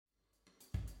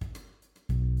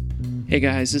Hey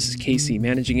guys, this is Casey,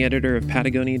 managing editor of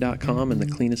Patagonia.com and The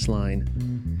Cleanest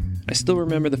Line. I still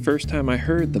remember the first time I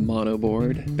heard the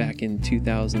monoboard back in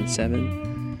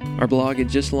 2007. Our blog had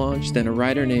just launched and a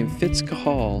writer named Fitz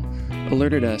Cahall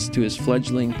alerted us to his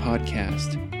fledgling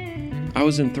podcast. I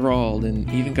was enthralled and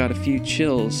even got a few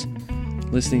chills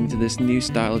listening to this new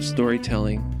style of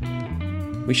storytelling.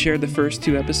 We shared the first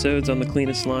 2 episodes on The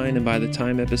Cleanest Line, and by the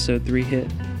time episode 3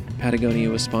 hit, Patagonia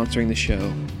was sponsoring the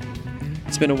show.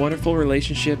 It's been a wonderful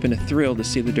relationship and a thrill to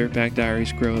see the Dirtbag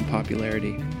Diaries grow in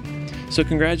popularity. So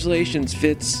congratulations,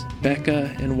 Fitz,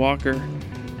 Becca, and Walker,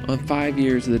 on 5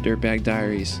 years of the Dirtbag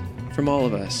Diaries, from all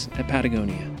of us at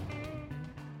Patagonia.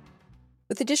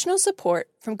 With additional support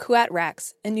from Kuat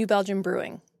Rax and New Belgium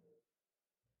Brewing.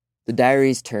 The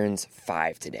Diaries turns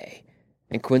 5 today,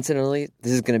 and coincidentally,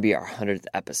 this is going to be our 100th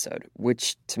episode,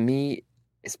 which to me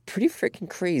is pretty freaking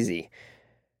crazy.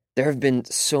 There have been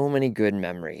so many good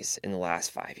memories in the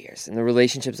last 5 years, and the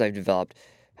relationships I've developed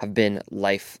have been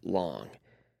lifelong.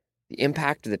 The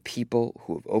impact of the people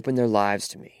who have opened their lives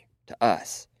to me, to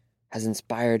us, has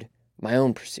inspired my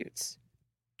own pursuits.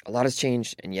 A lot has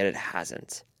changed, and yet it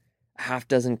hasn't. A half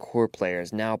dozen core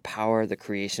players now power the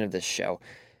creation of this show,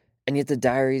 and yet the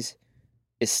Diaries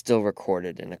is still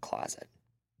recorded in a closet.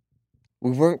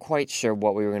 We weren't quite sure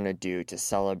what we were going to do to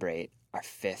celebrate our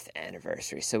 5th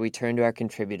anniversary, so we turned to our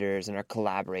contributors and our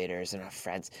collaborators and our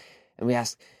friends, and we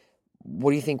asked,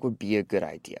 what do you think would be a good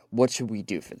idea? What should we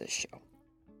do for this show?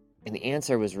 And the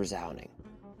answer was resounding.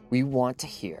 We want to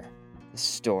hear the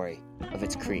story of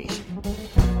its creation.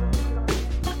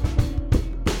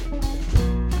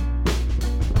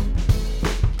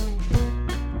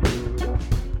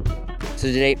 So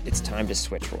today, it's time to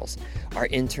switch roles. Our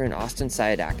intern, Austin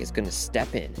Siadak, is going to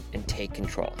step in and take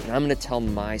control. And I'm going to tell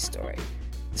my story.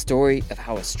 The story of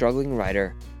how a struggling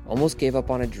writer almost gave up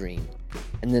on a dream,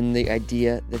 and then the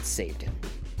idea that saved him.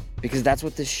 Because that's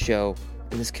what this show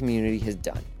and this community has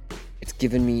done. It's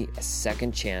given me a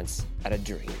second chance at a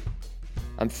dream.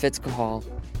 I'm Fitz Cahall,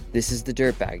 this is the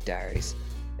Dirtbag Diaries,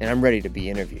 and I'm ready to be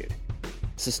interviewed.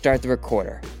 So start the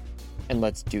recorder, and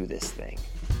let's do this thing.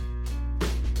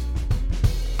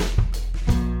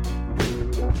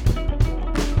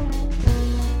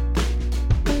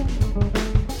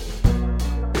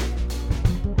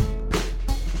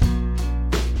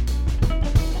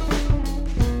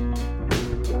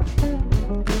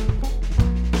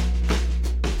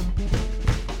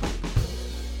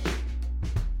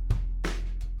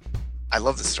 I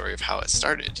love the story of how it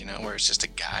started, where it's just a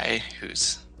guy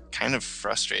who's kind of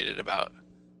frustrated about,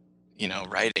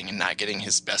 writing and not getting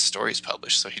his best stories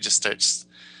published. So he just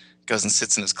goes and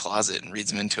sits in his closet and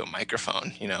reads them into a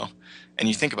microphone, and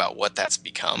you think about what that's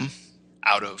become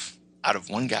out of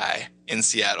one guy in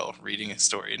Seattle reading a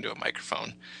story into a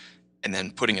microphone and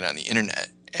then putting it on the internet.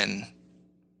 And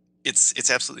it's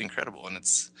absolutely incredible. And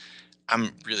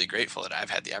I'm really grateful that I've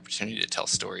had the opportunity to tell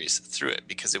stories through it,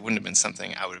 because it wouldn't have been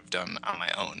something I would have done on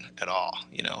my own at all.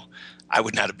 I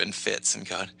would not have been Fitz and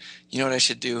gone, what I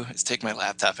should do is take my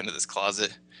laptop into this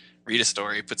closet, read a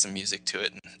story, put some music to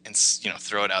it, and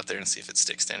throw it out there and see if it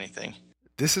sticks to anything.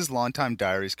 This is longtime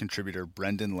Diaries contributor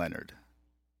Brendan Leonard.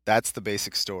 That's the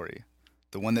basic story,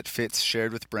 the one that Fitz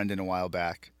shared with Brendan a while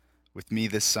back, with me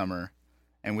this summer,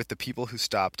 and with the people who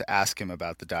stopped to ask him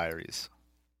about the Diaries.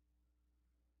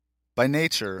 By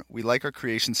nature, we like our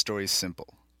creation stories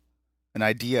simple. An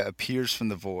idea appears from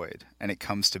the void, and it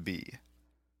comes to be.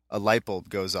 A light bulb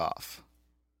goes off.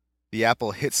 The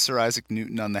apple hits Sir Isaac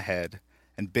Newton on the head,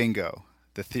 and bingo,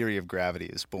 the theory of gravity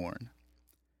is born.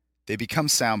 They become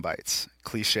sound bites,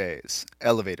 cliches,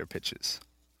 elevator pitches.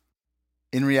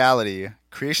 In reality,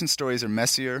 creation stories are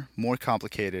messier, more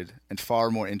complicated, and far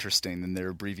more interesting than their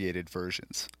abbreviated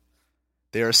versions.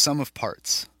 They are a sum of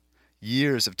parts.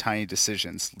 Years of tiny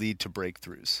decisions lead to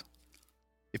breakthroughs.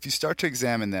 If you start to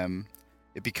examine them,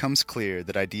 it becomes clear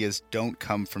that ideas don't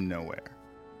come from nowhere.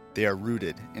 They are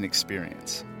rooted in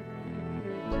experience.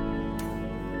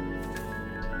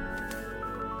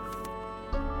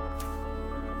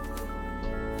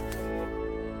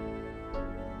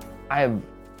 I have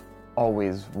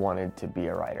always wanted to be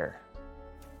a writer.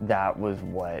 That was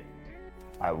what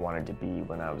I wanted to be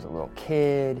when I was a little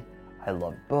kid. I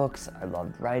loved books, I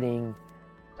loved writing.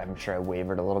 I'm sure I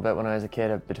wavered a little bit when I was a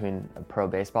kid between a pro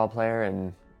baseball player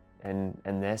and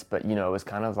this, but it was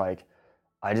kind of like,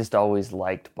 I just always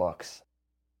liked books.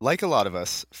 Like a lot of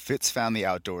us, Fitz found the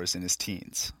outdoors in his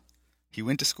teens. He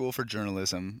went to school for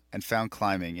journalism and found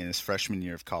climbing in his freshman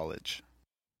year of college.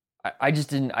 I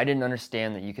didn't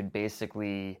understand that you could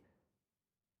basically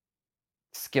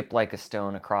skip like a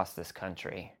stone across this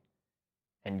country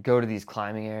and go to these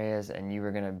climbing areas, and you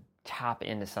were going to tap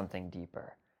into something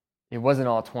deeper. It wasn't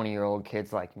all 20-year-old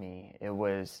kids like me. It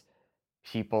was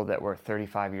people that were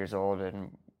 35 years old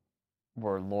and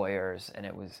were lawyers, and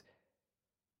it was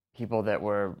people that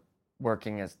were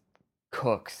working as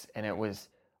cooks, and it was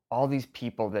all these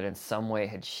people that in some way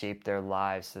had shaped their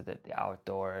lives so that the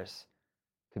outdoors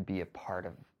could be a part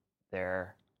of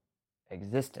their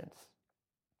existence.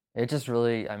 It just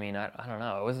really, I don't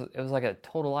know, it was like a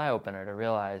total eye-opener to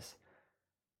realize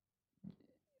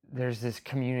there's this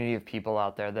community of people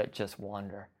out there that just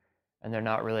wander, and they're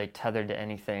not really tethered to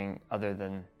anything other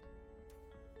than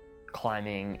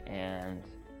climbing and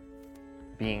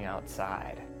being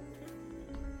outside.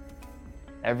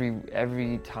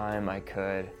 Every time I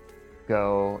could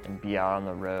go and be out on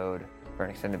the road for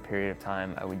an extended period of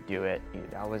time, I would do it.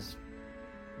 That was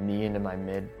me into my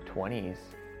mid-20s.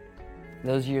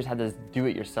 Those years had this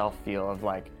do-it-yourself feel of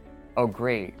like, oh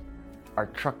great, our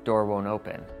truck door won't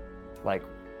open. Like,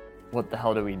 what the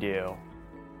hell do we do?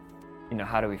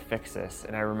 How do we fix this?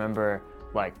 And I remember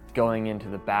like going into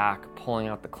the back, pulling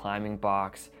out the climbing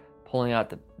box, pulling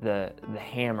out the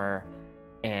hammer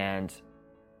and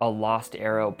a lost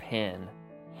arrow pin,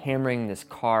 hammering this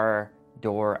car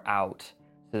door out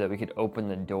so that we could open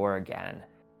the door again.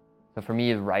 So for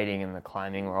me, the writing and the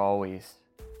climbing were always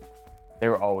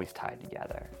tied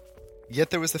together.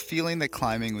 Yet there was the feeling that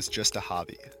climbing was just a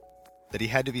hobby, that he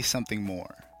had to be something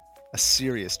more, a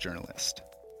serious journalist.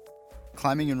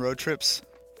 Climbing and road trips,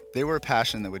 they were a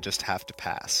passion that would just have to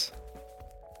pass.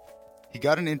 He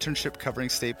got an internship covering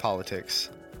state politics,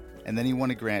 and then he won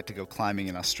a grant to go climbing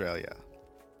in Australia.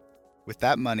 With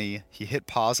that money, he hit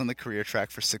pause on the career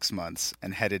track for 6 months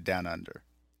and headed down under.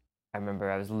 I remember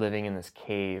I was living in this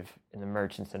cave in the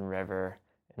Murchison River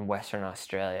in Western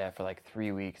Australia for like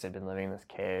 3 weeks. I'd been living in this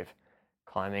cave,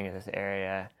 climbing in this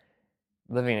area,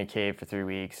 living in a cave for 3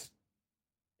 weeks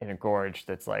in a gorge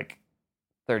that's like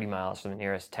 30 miles from the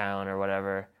nearest town or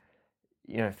whatever.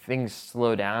 Things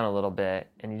slow down a little bit,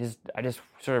 and I just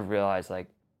sort of realized like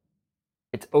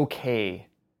it's okay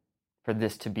for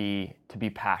this to be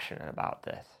passionate about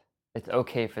this. It's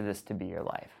okay for this to be your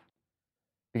life.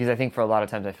 Because I think for a lot of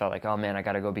times I felt like, oh man, I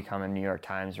got to go become a New York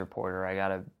Times reporter.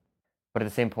 But at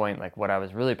the same point, like what I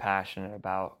was really passionate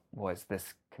about was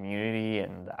this community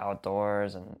and the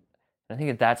outdoors. And I think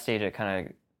at that stage, I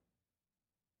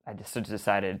just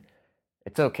decided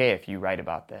it's okay if you write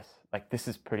about this. Like, this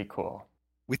is pretty cool.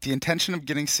 With the intention of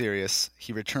getting serious,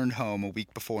 he returned home a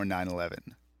week before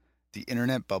 9/11. The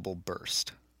internet bubble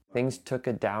burst. Things took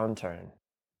a downturn.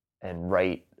 And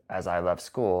right as I left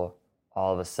school,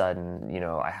 all of a sudden,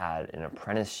 I had an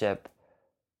apprenticeship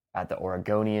at the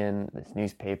Oregonian, this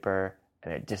newspaper,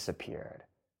 and it disappeared.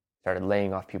 Started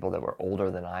laying off people that were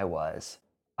older than I was.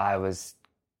 I was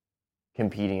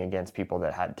competing against people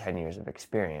that had 10 years of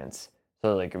experience.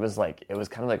 So it was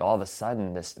kind of like all of a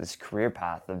sudden this career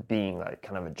path of being like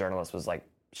kind of a journalist was like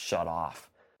shut off.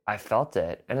 I felt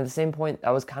it. And at the same point,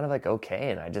 I was kind of like,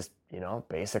 okay. And I just,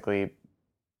 basically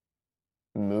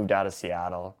moved out of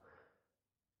Seattle,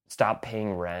 stopped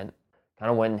paying rent,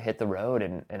 kind of went and hit the road.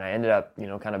 And I ended up,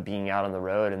 kind of being out on the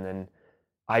road. And then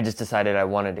I just decided I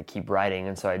wanted to keep writing.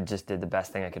 And so I just did the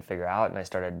best thing I could figure out. And I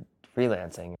started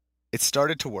freelancing. It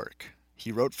started to work.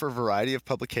 He wrote for a variety of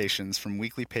publications, from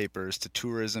weekly papers to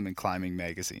tourism and climbing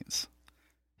magazines.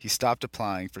 He stopped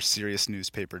applying for serious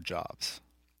newspaper jobs.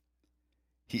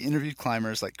 He interviewed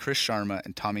climbers like Chris Sharma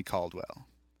and Tommy Caldwell.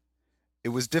 It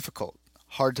was difficult,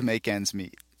 hard to make ends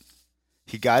meet.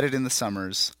 He guided in the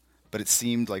summers, but it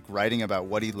seemed like writing about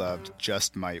what he loved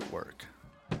just might work.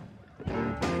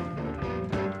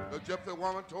 The gypsy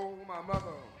woman told my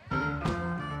mother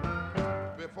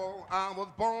before I was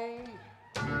born,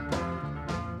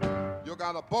 you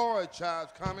got a boy child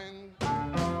coming,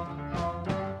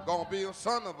 gonna be a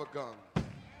son of a gun.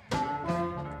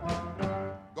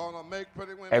 Gonna make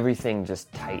pretty women. Everything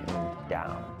just tightened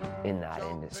down in that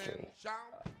industry.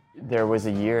 There was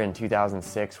a year in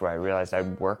 2006 where I realized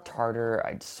I'd worked harder,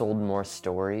 I'd sold more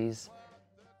stories,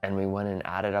 and we went and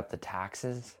added up the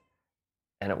taxes,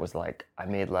 and it was like I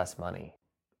made less money.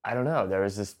 I don't know, there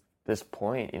was this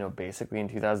point, basically in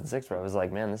 2006 where I was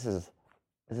like, man, this is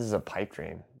a pipe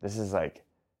dream. This is like,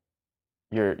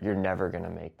 you're never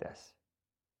gonna make this,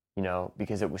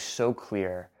 because it was so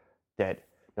clear that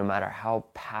no matter how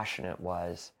passionate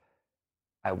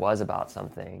I was about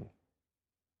something,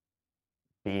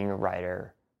 being a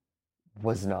writer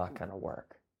was not gonna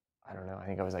work. I don't know, I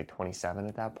think I was like 27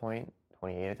 at that point,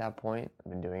 28 at that point.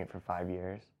 I've been doing it for 5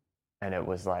 years. And it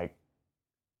was like,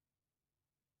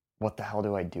 what the hell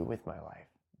do I do with my life?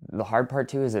 The hard part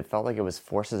too is it felt like it was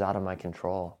forces out of my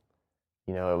control.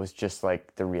 It was just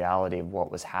like the reality of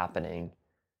what was happening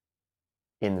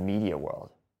in the media world.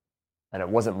 And it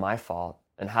wasn't my fault.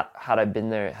 And had I been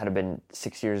there, had I been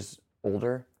 6 years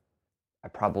older, I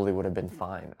probably would have been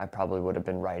fine. I probably would have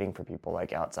been writing for people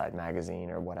like Outside Magazine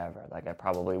or whatever. Like, I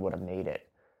probably would have made it.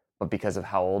 But because of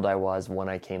how old I was when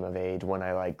I came of age, when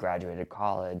I like graduated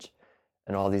college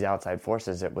and all these outside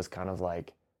forces, it was kind of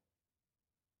like,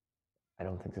 I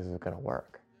don't think this is going to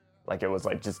work. Like, it was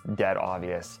like just dead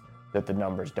obvious that the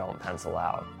numbers don't pencil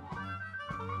out.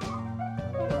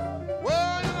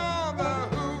 Well, you know the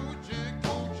hoochie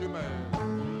coochie man.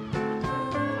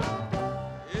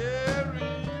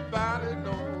 Everybody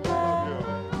knows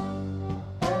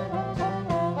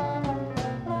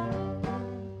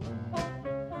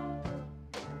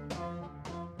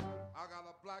I got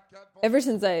a black cat. Ever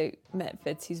since I met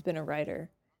Fitz, he's been a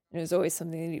writer. And it was always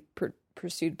something that he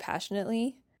pursued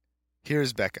passionately.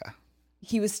 Here's Becca.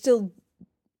 He was still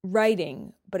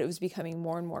writing, but it was becoming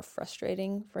more and more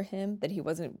frustrating for him that he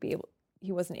wasn't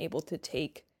able to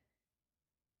take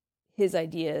his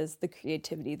ideas, the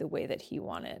creativity, the way that he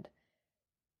wanted.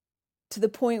 To the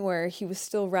point where he was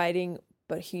still writing,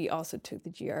 but he also took the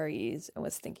GREs and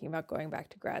was thinking about going back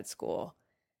to grad school.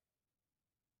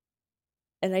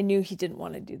 And I knew he didn't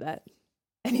want to do that.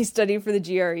 And he studied for the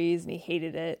GREs and he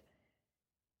hated it.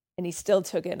 And he still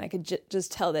took it. And I could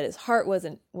just tell that his heart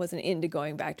wasn't into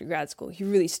going back to grad school. He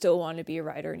really still wanted to be a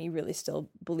writer, and he really still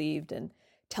believed in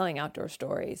telling outdoor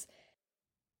stories.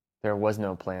 There was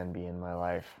no plan B in my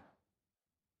life.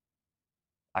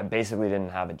 I basically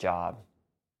didn't have a job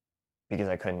because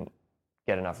I couldn't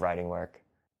get enough writing work.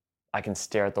 I can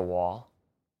stare at the wall,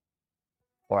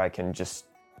 or I can just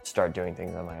start doing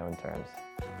things on my own terms.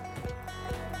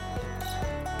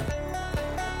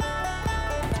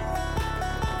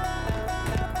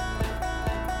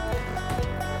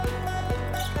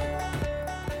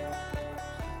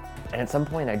 And at some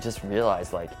point I just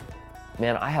realized, like,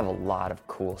 man, I have a lot of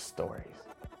cool stories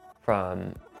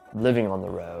from living on the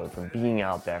road, from being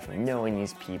out there, from knowing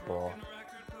these people.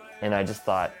 And I just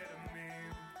thought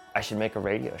I should make a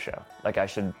radio show. Like, I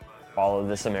should follow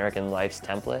This American Life's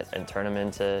template and turn them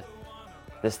into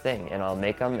this thing. And I'll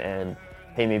make them, and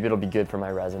hey, maybe it'll be good for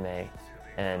my resume.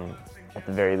 And at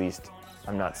the very least,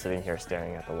 I'm not sitting here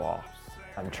staring at the wall.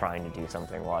 I'm trying to do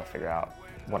something while I figure out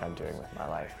what I'm doing with my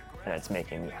life. And it's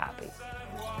making me happy.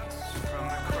 From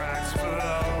the cracks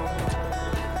below,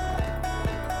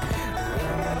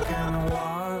 I'm gonna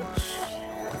watch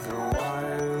the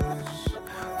wires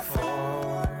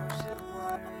fall.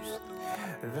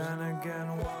 Then again,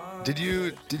 Did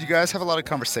you guys have a lot of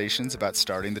conversations about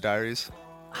starting the diaries?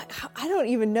 I don't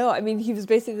even know. I mean, he was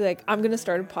basically like, I'm going to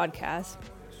start a podcast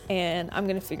and I'm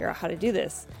going to figure out how to do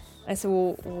this. And I said,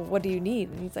 well, what do you need?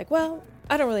 And he's like, well,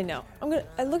 I don't really know.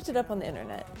 I looked it up on the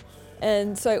internet.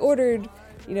 And so I ordered,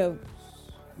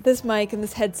 this mic and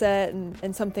this headset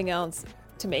and something else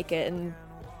to make it. And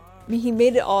I mean, he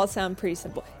made it all sound pretty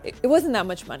simple. It wasn't that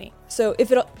much money. So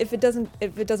if it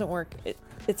doesn't work,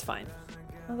 it's fine.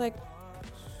 I was like,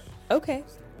 okay.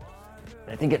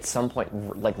 I think at some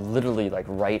point, like literally, like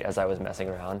right as I was messing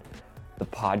around, the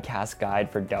podcast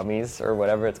guide for dummies or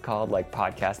whatever it's called, like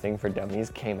podcasting for dummies,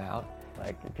 came out.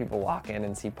 Like, people walk in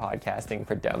and see podcasting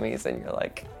for dummies, and you're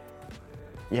like,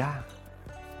 yeah.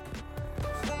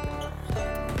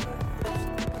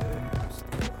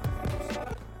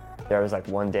 There was like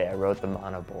one day I wrote the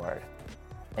mono board,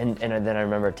 and then I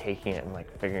remember taking it and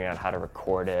like figuring out how to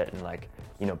record it, and like,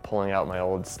 pulling out my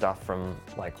old stuff from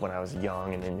like when I was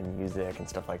young and into music and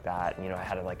stuff like that. And, I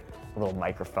had like a little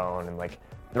microphone and like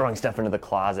throwing stuff into the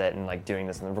closet and like doing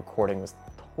this, and the recording was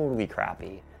totally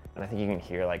crappy. And I think you can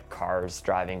hear like cars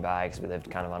driving by because we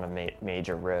lived kind of on a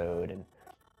major road, and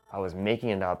I was making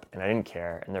it up and I didn't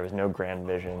care, and there was no grand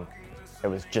vision. It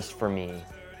was just for me,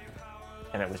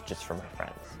 and it was just for my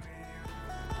friends.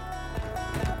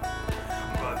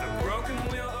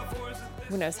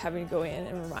 When I was having to go in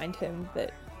and remind him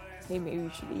that, hey, maybe we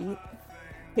should eat.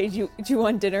 Hey, do you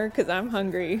want dinner? Because I'm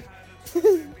hungry.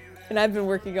 And I've been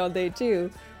working all day too.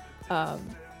 I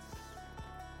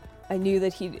knew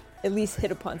that he'd at least hit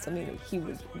upon something that he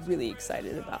was really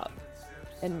excited about.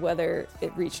 And whether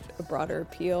it reached a broader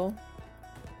appeal,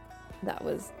 that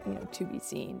was, to be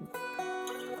seen.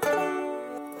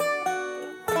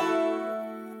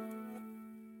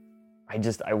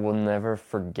 I will never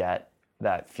forget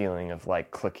that feeling of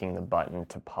like clicking the button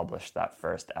to publish that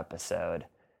first episode,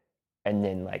 and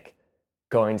then like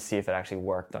going to see if it actually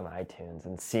worked on iTunes,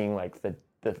 and seeing like the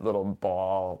little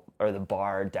ball or the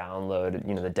bar download,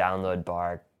 the download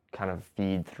bar kind of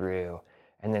feed through,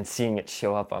 and then seeing it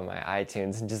show up on my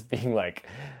iTunes and just being like,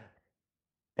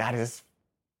 that is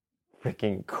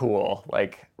freaking cool.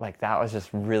 Like that was just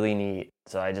really neat.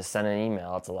 So I just sent an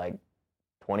email to like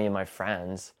 20 of my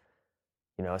friends,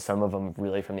 you know, some of them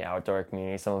really from the outdoor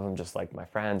community, some of them just like my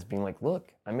friends, being like,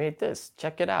 look, I made this,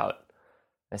 check it out.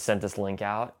 I sent this link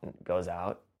out, and it goes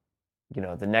out. You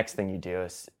know, the next thing you do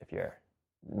is, if you're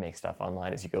make stuff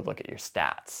online, is you go look at your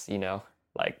stats, you know,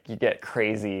 like you get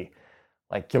crazy.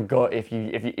 Like you'll go, if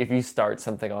you start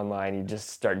something online, you just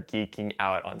start geeking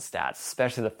out on stats,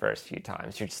 especially the first few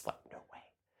times. You're just like, no way.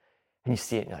 And you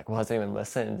see it and you're like, well, has anyone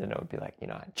listened? And it would be like, you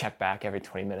know, I'd check back every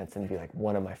 20 minutes and it'd be like,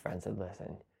 one of my friends had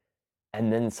listened.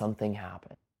 And then something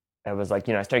happened. It was like,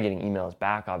 you know, I started getting emails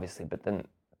back, obviously, but then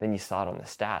you saw it on the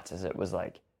stats, as it was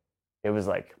like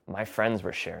my friends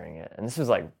were sharing it. And this was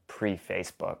like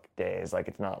pre-Facebook days. Like,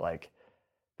 it's not like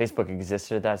Facebook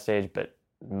existed at that stage, but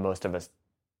most of us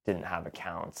didn't have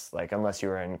accounts. Like, unless you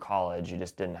were in college, you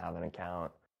just didn't have an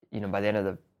account. You know, by the end of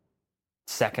the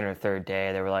second or third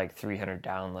day, there were like 300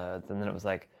 downloads. And then it was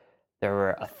like, there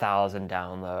were 1,000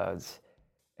 downloads.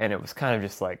 And it was kind of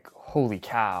just like, holy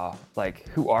cow, like,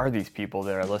 who are these people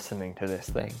that are listening to this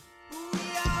thing?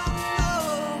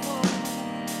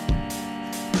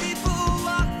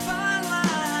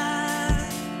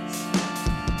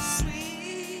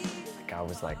 Like, I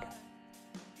was like,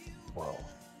 whoa,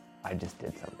 I just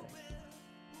did something.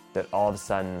 That all of a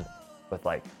sudden, with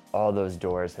like all those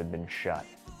doors had been shut,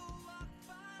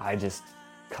 I just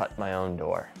cut my own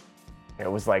door.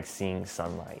 It was like seeing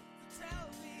sunlight.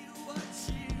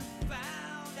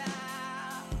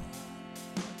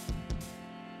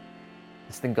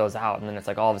 This thing goes out, and then it's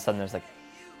like all of a sudden there's like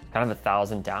kind of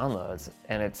 1,000 downloads,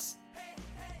 and it's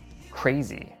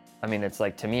crazy. I mean, it's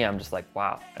like, to me, I'm just like,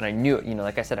 wow. And I knew it, you know,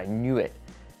 like I said, I knew it.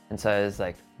 And so I was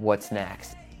like, what's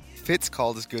next? Fitz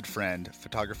called his good friend,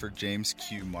 photographer James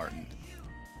Q. Martin.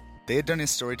 They had done his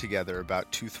story together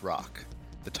about Tooth Rock,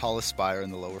 the tallest spire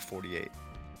in the lower 48.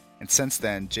 And since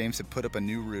then, James had put up a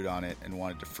new route on it and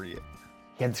wanted to free it.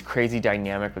 He had this crazy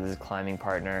dynamic with his climbing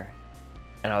partner.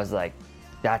 And I was like,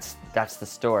 that's the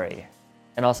story.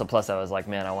 And also, plus I was like,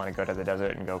 man, I want to go to the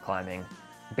desert and go climbing.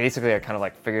 Basically, I kind of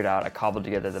like figured out, I cobbled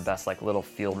together the best like little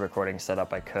field recording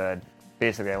setup I could.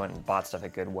 Basically, I went and bought stuff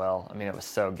at Goodwill. I mean, it was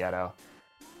so ghetto.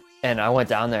 And I went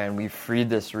down there and we freed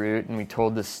this route and we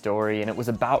told this story, and it was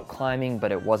about climbing,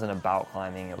 but it wasn't about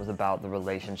climbing. It was about the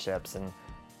relationships and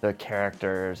the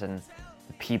characters and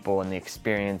the people and the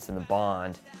experience and the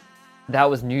bond. That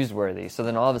was newsworthy. So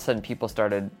then all of a sudden people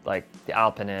started, like The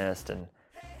Alpinist and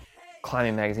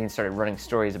climbing magazines started running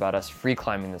stories about us free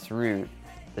climbing this route.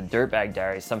 The Dirtbag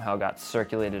Diaries somehow got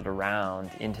circulated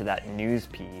around into that news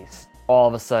piece. All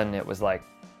of a sudden it was like,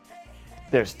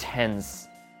 there's tens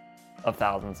of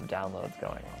thousands of downloads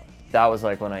going on. That was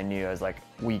like when I knew, I was like,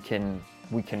 we can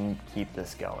keep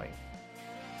this going.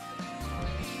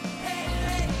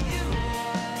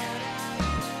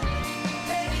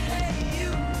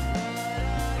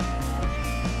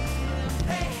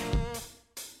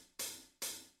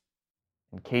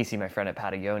 And Casey, my friend at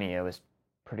Patagonia, was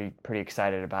pretty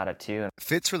excited about it too.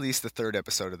 Fitz released the third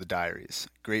episode of the Diaries,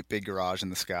 Great Big Garage in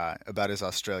the Sky, about his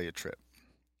Australia trip.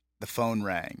 The phone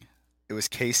rang. It was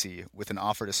Casey with an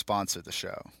offer to sponsor the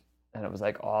show. And it was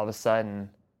like all of a sudden,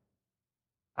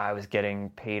 I was getting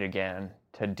paid again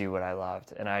to do what I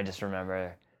loved. And I just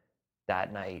remember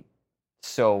that night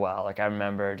so well. Like I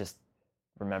remember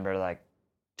like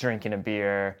drinking a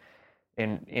beer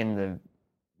in the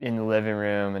living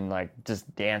room and like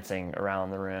just dancing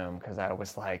around the room, because I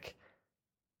was like,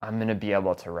 I'm going to be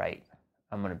able to write.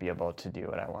 I'm going to be able to do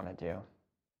what I want to do.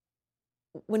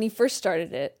 When he first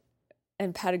started it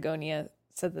and Patagonia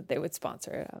said that they would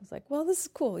sponsor it, I was like, well, this is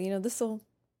cool. You know, this will,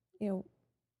 you know,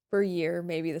 for a year,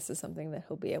 maybe this is something that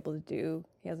he'll be able to do.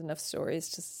 He has enough stories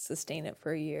to sustain it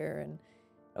for a year, and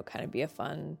it'll kind of be a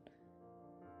fun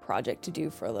project to do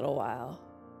for a little while.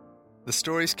 The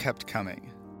stories kept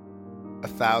coming.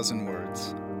 1,000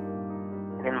 words.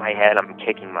 And in my head, I'm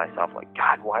kicking myself like,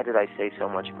 God, why did I say so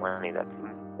much money? That's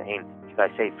insane. Should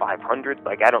I say 500?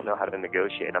 Like, I don't know how to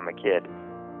negotiate. I'm a kid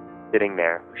sitting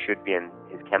there who should be in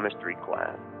his chemistry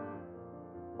class.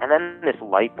 And then this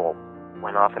light bulb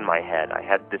went off in my head. I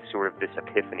had this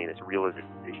epiphany, this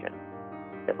realization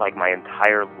that like my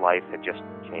entire life had just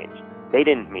changed. They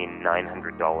didn't mean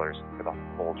 $900 for the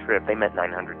whole trip. They meant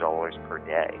 $900 per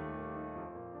day.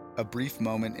 A brief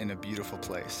moment in a beautiful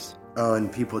place. Oh,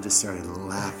 and people just started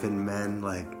laughing, man.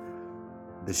 Like,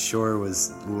 the shore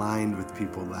was lined with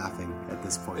people laughing at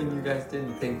this point. And you guys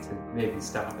didn't think to maybe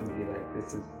stop and be like,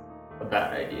 this is a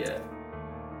bad idea?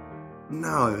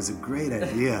 No, it was a great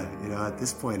idea. You know, at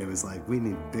this point, it was like, we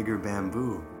need bigger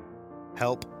bamboo.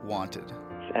 Help wanted.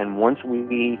 And once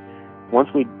we once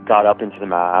we got up into the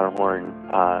Matterhorn,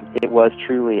 it was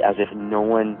truly as if no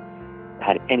one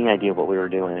had any idea what we were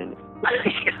doing.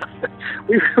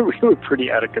 we were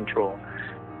pretty out of control.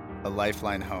 A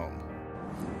lifeline home.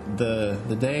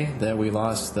 The day that we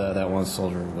lost that one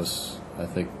soldier was, I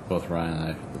think, both Ryan and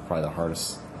I, probably the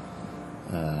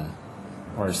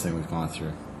hardest thing we've gone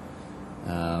through.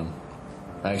 I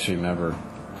actually remember,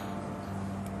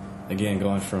 again,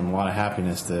 going from a lot of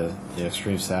happiness to the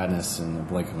extreme sadness in the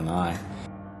blink of an eye.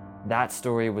 That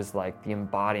story was like the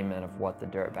embodiment of what the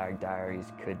Dirtbag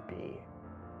Diaries could be.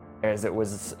 As it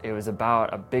was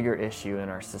about a bigger issue in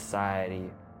our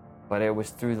society, but it was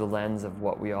through the lens of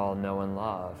what we all know and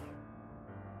love.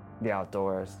 The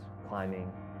outdoors,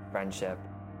 climbing, friendship.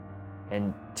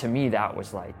 And to me, that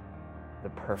was like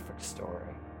the perfect story.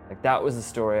 Like, that was the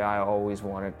story I always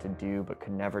wanted to do but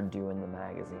could never do in the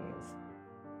magazines.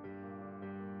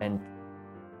 And,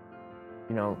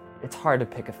 you know, it's hard to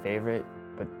pick a favorite,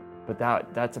 but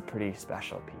that's a pretty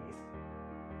special piece.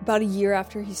 About a year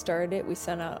after he started it, we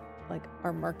sent out like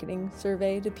our marketing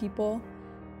survey to people,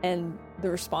 and the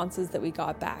responses that we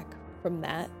got back from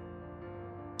that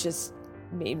just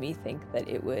made me think that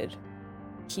it would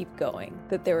keep going,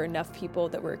 that there were enough people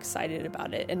that were excited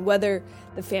about it. And whether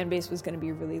the fan base was going to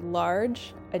be really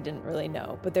large, I didn't really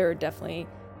know, but there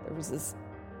was this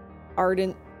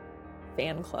ardent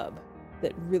fan club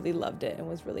that really loved it and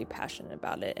was really passionate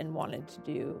about it and wanted to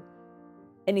do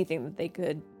anything that they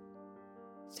could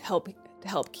to help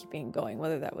keeping it going,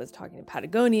 whether that was talking to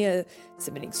Patagonia,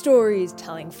 submitting stories,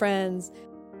 telling friends.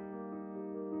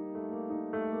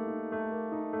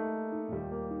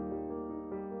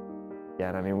 Yeah,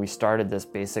 and I mean, we started this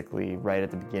basically right at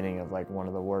the beginning of like one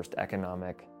of the worst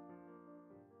economic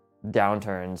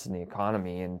downturns in the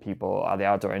economy, and people, the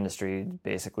outdoor industry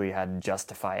basically had to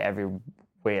justify every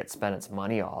way it spent its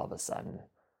money all of a sudden.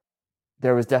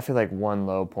 There was definitely like one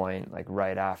low point, like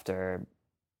right after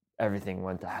everything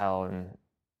went to hell in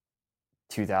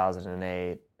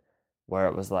 2008, where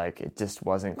it was like, it just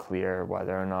wasn't clear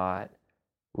whether or not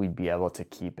we'd be able to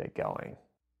keep it going.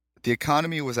 The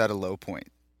economy was at a low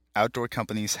point. Outdoor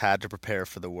companies had to prepare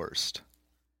for the worst.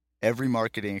 Every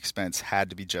marketing expense had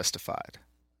to be justified.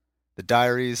 The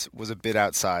Diaries was a bit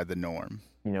outside the norm.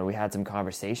 You know, we had some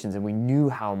conversations and we knew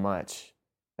how much,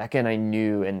 Becca and I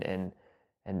knew, and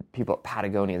people at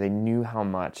Patagonia, they knew how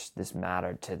much this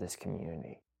mattered to this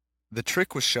community. The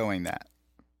trick was showing that,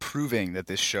 proving that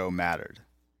this show mattered.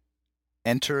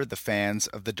 Enter the fans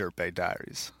of the Dirtbag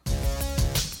Diaries.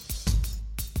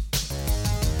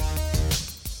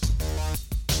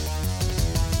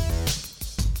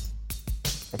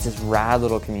 It's this rad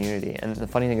little community, and the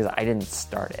funny thing is I didn't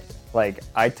start it. Like,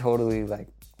 I totally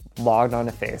logged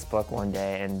onto Facebook one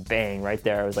day and bang, right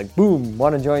there I was like, boom,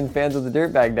 want to join fans of the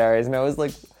Dirtbag Diaries, and I was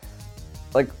like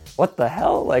what the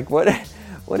hell? Like, what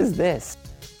is this?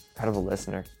 Incredible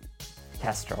listener,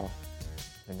 Kestrel,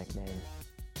 the nickname,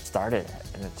 started it,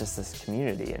 and it's just this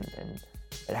community, and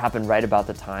it happened right about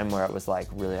the time where it was like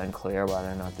really unclear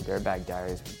whether or not the Dirtbag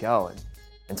Diaries would go,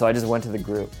 and so I just went to the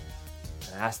group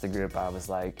and asked the group, I was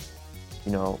like,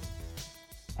 you know,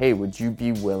 hey, would you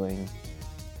be willing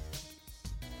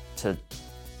to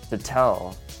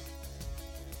tell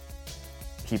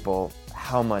people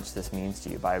how much this means to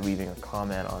you by leaving a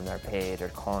comment on their page or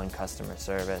calling customer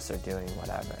service or doing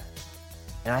whatever?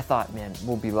 And I thought, man,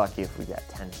 we'll be lucky if we get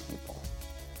 10 people.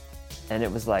 And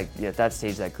it was like, yeah, at that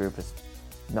stage, that group was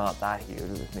not that huge. It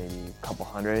was maybe a couple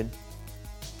hundred.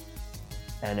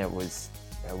 And it was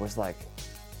like,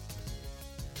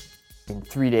 in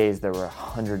 3 days, there were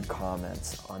 100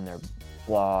 comments on their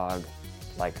blog,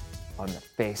 like on the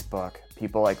Facebook,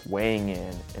 people like weighing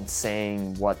in and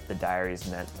saying what the Diaries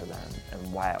meant to them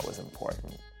and why it was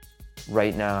important.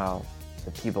 Right now,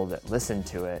 the people that listen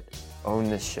to it own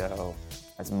this show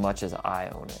as much as I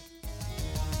own it.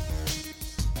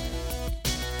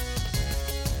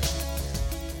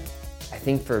 I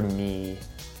think for me,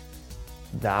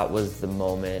 that was the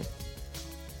moment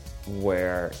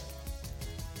where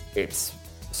it's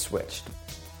switched.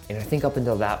 And I think up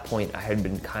until that point, I had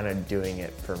been kind of doing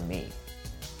it for me,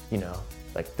 you know,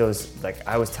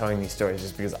 I was telling these stories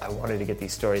just because I wanted to get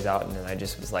these stories out, and then I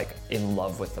just was like in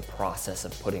love with the process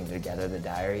of putting together the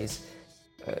diaries.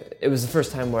 It was the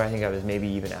first time where I think I was maybe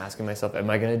even asking myself, am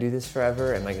I going to do this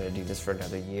forever? Am I going to do this for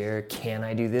another year? Can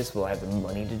I do this? Will I have the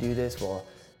money to do this? Will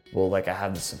I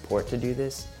have the support to do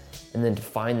this? And then to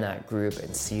find that group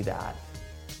and see that,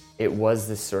 it was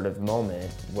this sort of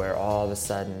moment where all of a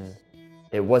sudden,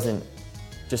 it wasn't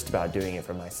just about doing it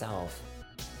for myself.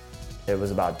 It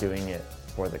was about doing it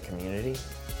for the community.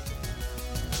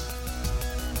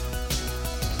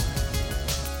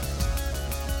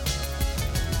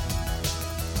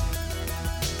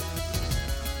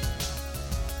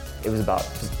 it was about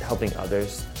just helping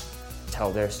others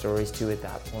tell their stories too at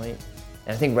that point.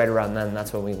 And I think right around then,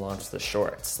 that's when we launched the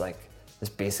shorts. Like, this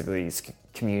basically is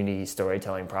community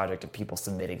storytelling project of people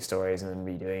submitting stories and then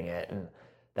redoing it. And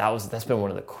that's been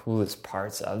one of the coolest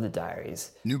parts of the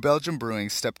diaries. New Belgium Brewing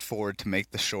stepped forward to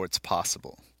make the shorts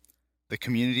possible. The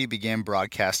community began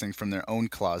broadcasting from their own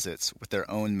closets with their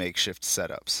own makeshift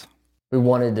setups. We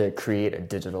wanted to create a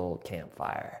digital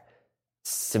campfire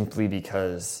simply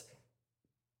because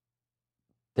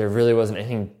there really wasn't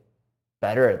anything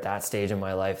better at that stage in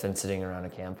my life than sitting around a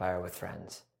campfire with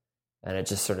friends. And it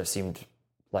just sort of seemed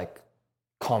like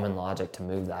common logic to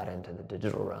move that into the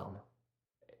digital realm.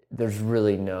 There's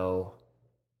really no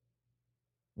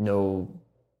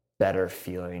better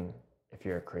feeling if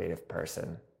you're a creative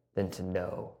person than to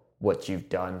know what you've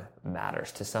done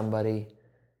matters to somebody.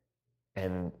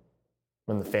 And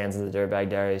when the fans of the Dirtbag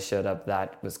Diaries showed up,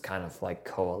 that was kind of like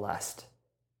coalesced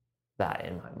that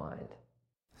in my mind.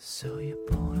 So you're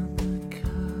born on the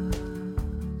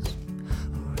cusp,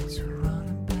 or it's a run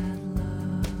of bad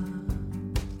luck.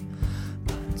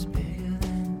 But it's bigger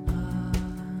than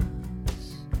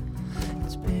us.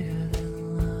 It's bigger than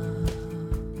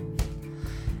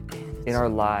love. In our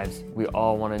lives, we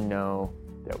all want to know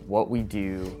that what we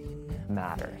do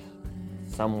matters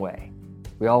in some way.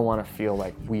 We all want to feel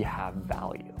like we have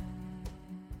value.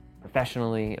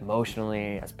 Professionally,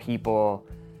 emotionally, as people,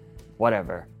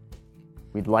 whatever.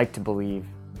 We'd like to believe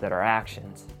that our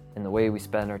actions and the way we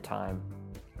spend our time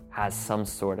has some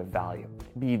sort of value.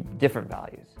 It can be different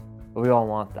values, but we all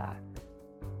want that.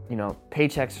 You know,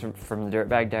 paychecks from the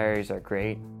Dirtbag Diaries are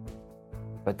great,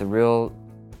 but the real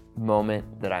moment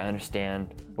that I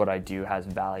understand what I do has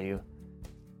value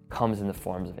comes in the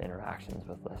forms of interactions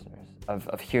with listeners,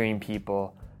 of hearing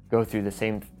people go through the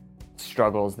same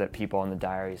struggles that people on the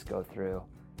diaries go through,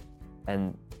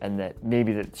 and that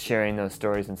maybe that sharing those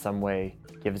stories in some way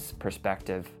gives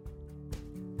perspective.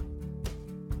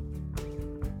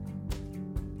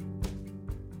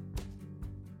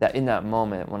 That in that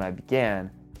moment when I began,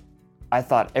 I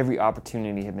thought every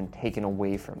opportunity had been taken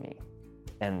away from me.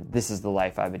 And this is the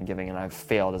life I've been giving, and I've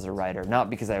failed as a writer. Not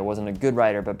because I wasn't a good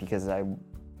writer, but because I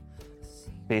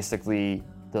basically,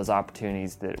 those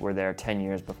opportunities that were there 10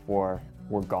 years before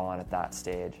were gone at that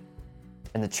stage.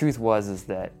 And the truth is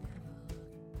that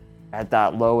at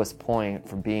that lowest point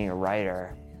for being a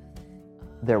writer,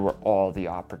 there were all the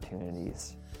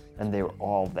opportunities, and they were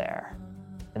all there.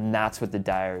 And that's what the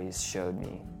diaries showed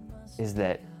me, is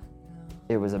that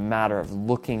it was a matter of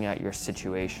looking at your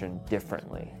situation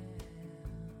differently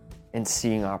and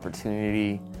seeing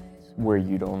opportunity where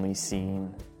you'd only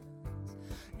seen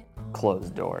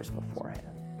closed doors beforehand.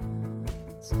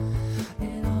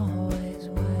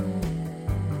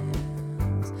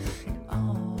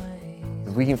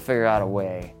 If we can figure out a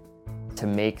way to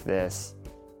make this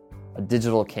a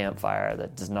digital campfire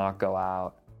that does not go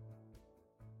out,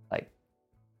 like,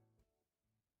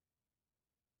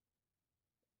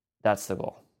 that's the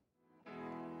goal.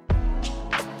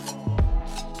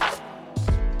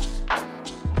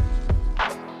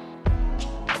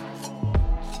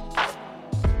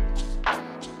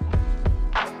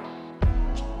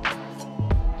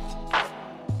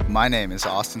 My name is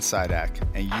Austin Siadak,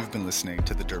 and you've been listening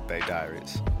to the Dirtbag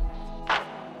Diaries.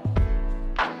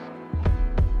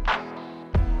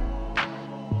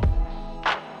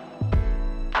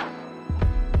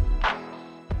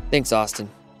 Thanks, Austin.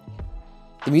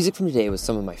 The music from today was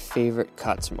some of my favorite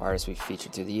cuts from artists we've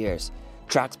featured through the years.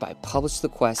 Tracks by Publish the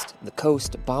Quest, The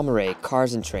Coast, Bomberay,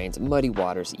 Cars and Trains, Muddy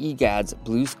Waters, Egads,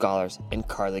 Blue Scholars, and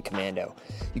Carly Commando.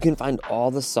 You can find all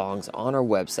the songs on our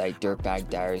website,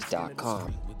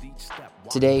 dirtbagdiaries.com.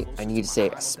 Today, I need to say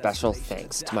a special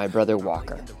thanks to my brother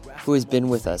Walker, who has been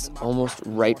with us almost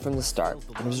right from the start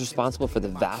and was responsible for the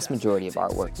vast majority of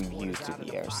artwork we've used through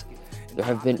the years. There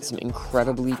have been some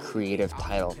incredibly creative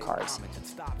title cards,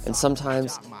 and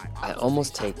sometimes I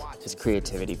almost take his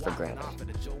creativity for granted.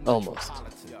 Almost.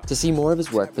 To see more of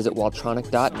his work, visit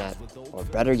waltronic.net, or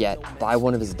better yet, buy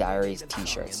one of his diaries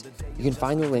t-shirts. You can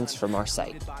find the links from our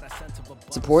site.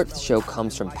 Support for the show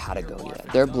comes from Patagonia.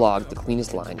 Their blog, The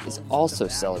Cleanest Line, is also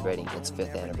celebrating its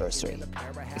 5th anniversary.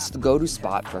 It's the go-to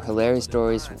spot for hilarious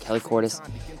stories from Kelly Cordes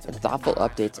and thoughtful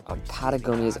updates on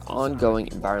Patagonia's ongoing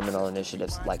environmental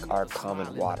initiatives like our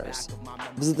common waters.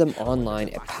 Visit them online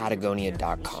at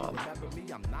patagonia.com.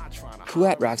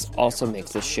 Kuat Racks also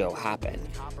makes this show happen.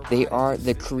 They are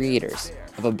the creators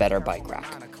of a better bike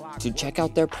rack. To check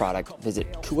out their product,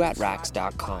 visit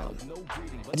kuatracks.com.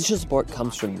 Additional support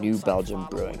comes from New Belgium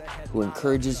Brewing, who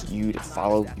encourages you to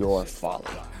follow your folly.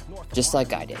 just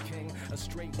like I did.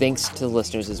 Thanks to the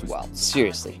listeners as well.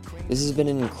 Seriously, this has been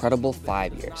an incredible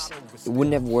 5 years. It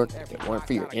wouldn't have worked if it weren't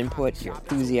for your input, your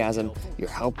enthusiasm, your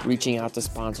help reaching out to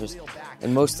sponsors,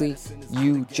 and mostly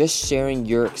you just sharing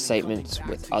your excitement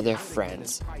with other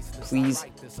friends. Please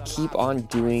keep on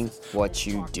doing what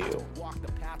you do.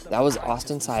 That was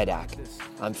Austin Siadak.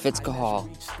 I'm Fitz Cahal,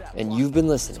 and you've been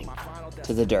listening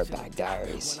to the Dirtbag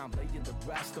Diaries.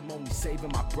 I'm only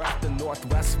saving my breath. The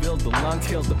northwest fills the lungs,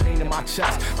 kills the pain in my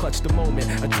chest. Clutch the moment,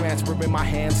 a transfer in my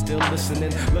hand, still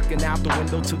listening. Looking out the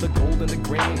window to the gold and the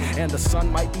green. And the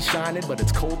sun might be shining, but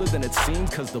it's colder than it seems.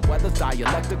 Cause the weather's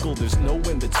dialectical, there's no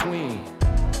in between.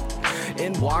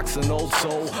 In walks an old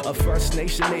soul, a First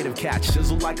Nation native cat,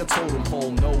 chiseled like a totem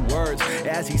pole, no words.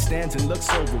 As he stands and looks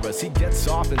over us, he gets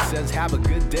off and says, have a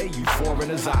good day, you four in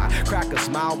his eye. Crack a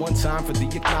smile one time for the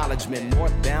acknowledgement.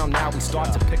 Northbound, now we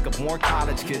start to pick up more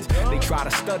college kids. They try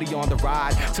to study on the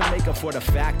ride to make up for the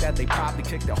fact that they probably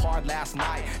kicked it hard last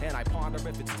night. And I ponder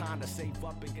if it's time to save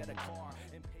up and get a car.